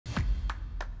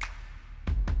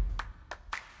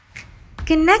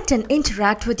Connect and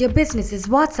interact with your business's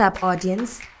WhatsApp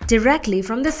audience directly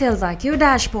from the SalesIQ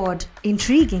dashboard.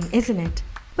 Intriguing, isn't it?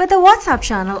 With the WhatsApp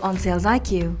channel on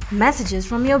SalesIQ, messages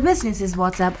from your business's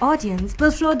WhatsApp audience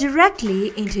will flow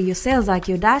directly into your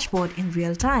SalesIQ dashboard in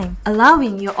real time,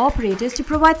 allowing your operators to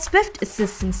provide swift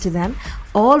assistance to them,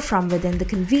 all from within the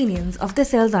convenience of the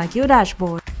SalesIQ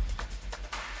dashboard.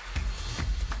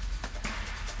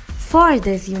 For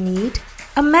this, you need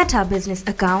a Meta business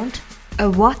account, a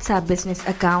WhatsApp business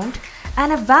account,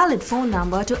 and a valid phone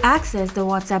number to access the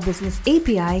WhatsApp Business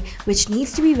API, which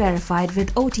needs to be verified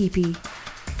with OTP.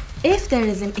 If there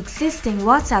is an existing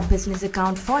WhatsApp business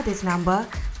account for this number,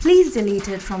 please delete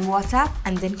it from WhatsApp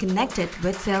and then connect it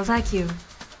with SalesIQ.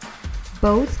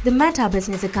 Both the Meta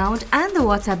business account and the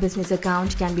WhatsApp business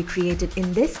account can be created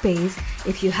in this space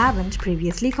if you haven't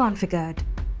previously configured.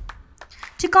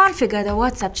 To configure the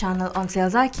WhatsApp channel on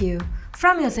SalesIQ,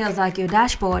 from your SalesIQ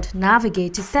dashboard,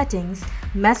 navigate to Settings,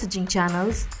 Messaging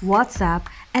Channels, WhatsApp,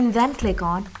 and then click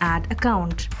on Add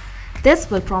Account.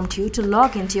 This will prompt you to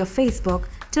log into your Facebook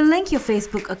to link your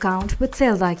Facebook account with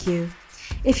SalesIQ.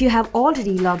 If you have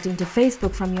already logged into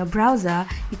Facebook from your browser,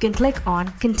 you can click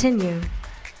on Continue.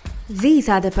 These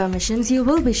are the permissions you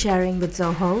will be sharing with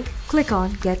Zoho. Click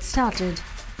on Get Started.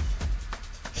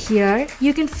 Here,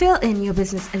 you can fill in your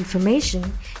business information,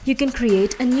 you can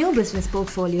create a new business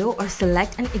portfolio or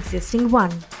select an existing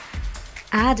one.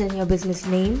 Add in your business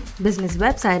name, business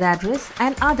website address,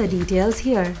 and other details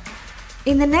here.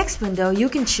 In the next window, you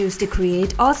can choose to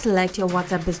create or select your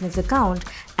WhatsApp business account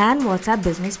and WhatsApp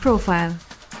business profile.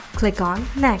 Click on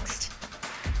Next.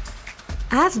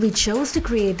 As we chose to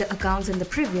create the accounts in the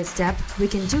previous step, we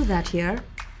can do that here.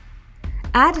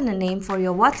 Add in a name for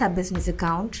your WhatsApp business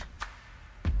account.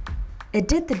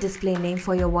 Edit the display name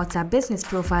for your WhatsApp business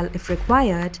profile if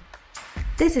required.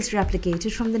 This is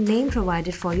replicated from the name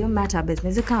provided for your Meta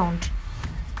business account.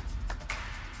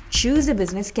 Choose a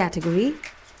business category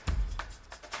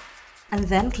and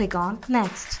then click on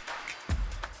Next.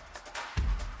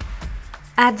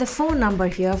 Add the phone number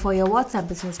here for your WhatsApp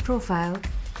business profile.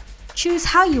 Choose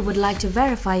how you would like to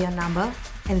verify your number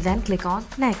and then click on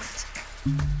Next.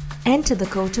 Enter the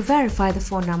code to verify the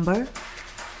phone number.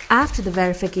 After the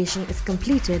verification is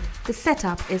completed, the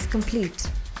setup is complete.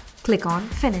 Click on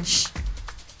Finish.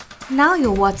 Now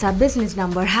your WhatsApp business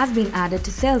number has been added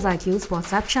to SalesIQ's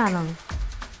WhatsApp channel.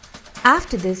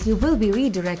 After this, you will be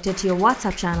redirected to your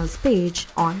WhatsApp channels page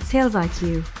on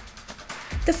SalesIQ.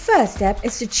 The first step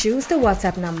is to choose the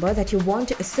WhatsApp number that you want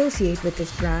to associate with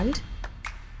this brand.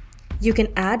 You can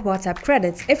add WhatsApp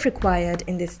credits if required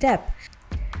in this step.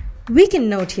 We can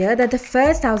note here that the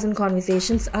first 1,000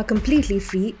 conversations are completely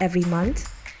free every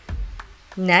month.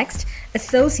 Next,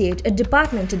 associate a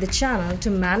department to the channel to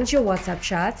manage your WhatsApp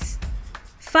chats.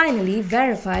 Finally,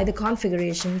 verify the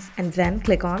configurations and then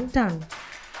click on Done.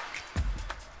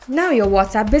 Now your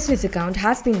WhatsApp business account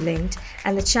has been linked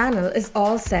and the channel is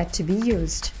all set to be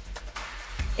used.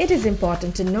 It is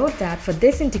important to note that for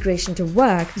this integration to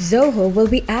work, Zoho will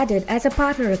be added as a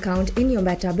partner account in your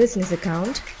Meta business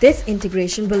account. This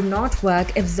integration will not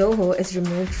work if Zoho is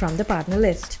removed from the partner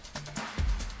list.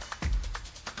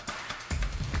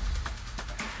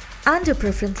 Under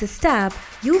Preferences tab,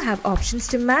 you have options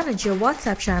to manage your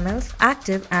WhatsApp channels,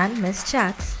 active and missed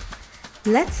chats.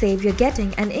 Let's say you're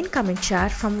getting an incoming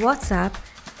chat from WhatsApp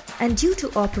and due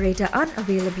to operator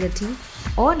unavailability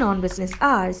or non-business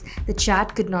hours, the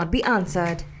chat could not be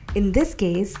answered. In this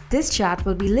case, this chat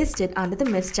will be listed under the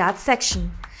missed chat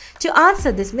section. To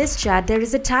answer this missed chat, there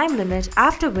is a time limit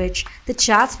after which the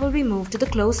chats will be moved to the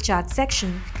closed chat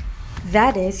section.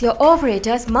 That is, your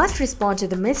operators must respond to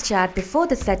the missed chat before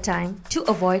the set time to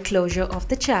avoid closure of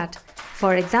the chat.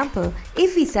 For example,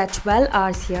 if we set 12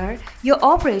 hours here, your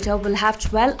operator will have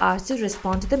 12 hours to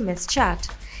respond to the missed chat.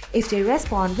 If they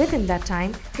respond within that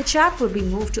time, the chat will be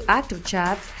moved to active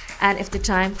chats, and if the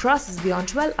time crosses beyond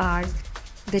 12 hours,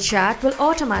 the chat will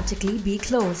automatically be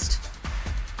closed.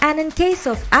 And in case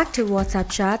of active WhatsApp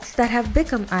chats that have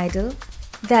become idle,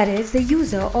 that is, the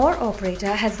user or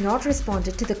operator has not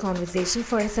responded to the conversation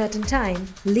for a certain time,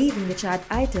 leaving the chat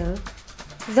idle,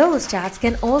 those chats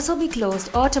can also be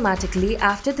closed automatically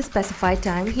after the specified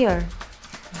time here.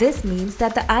 This means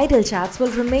that the idle chats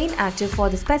will remain active for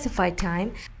the specified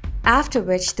time, after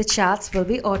which the chats will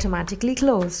be automatically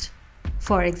closed.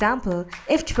 For example,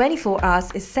 if 24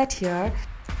 hours is set here,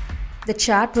 the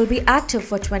chat will be active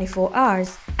for 24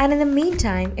 hours, and in the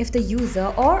meantime, if the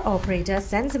user or operator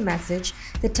sends a message,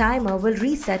 the timer will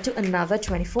reset to another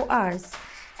 24 hours.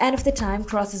 And if the time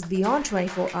crosses beyond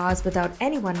 24 hours without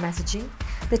anyone messaging,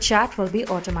 the chat will be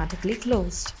automatically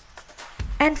closed.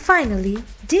 And finally,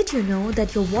 did you know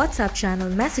that your WhatsApp channel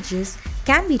messages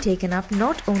can be taken up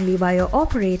not only by your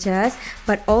operators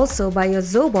but also by your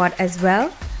Zoho bot as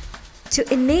well.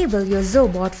 To enable your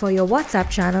Zoho bot for your WhatsApp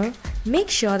channel, make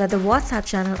sure that the WhatsApp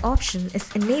channel option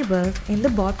is enabled in the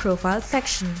bot profile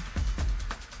section.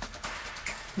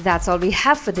 That's all we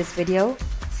have for this video.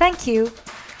 Thank you.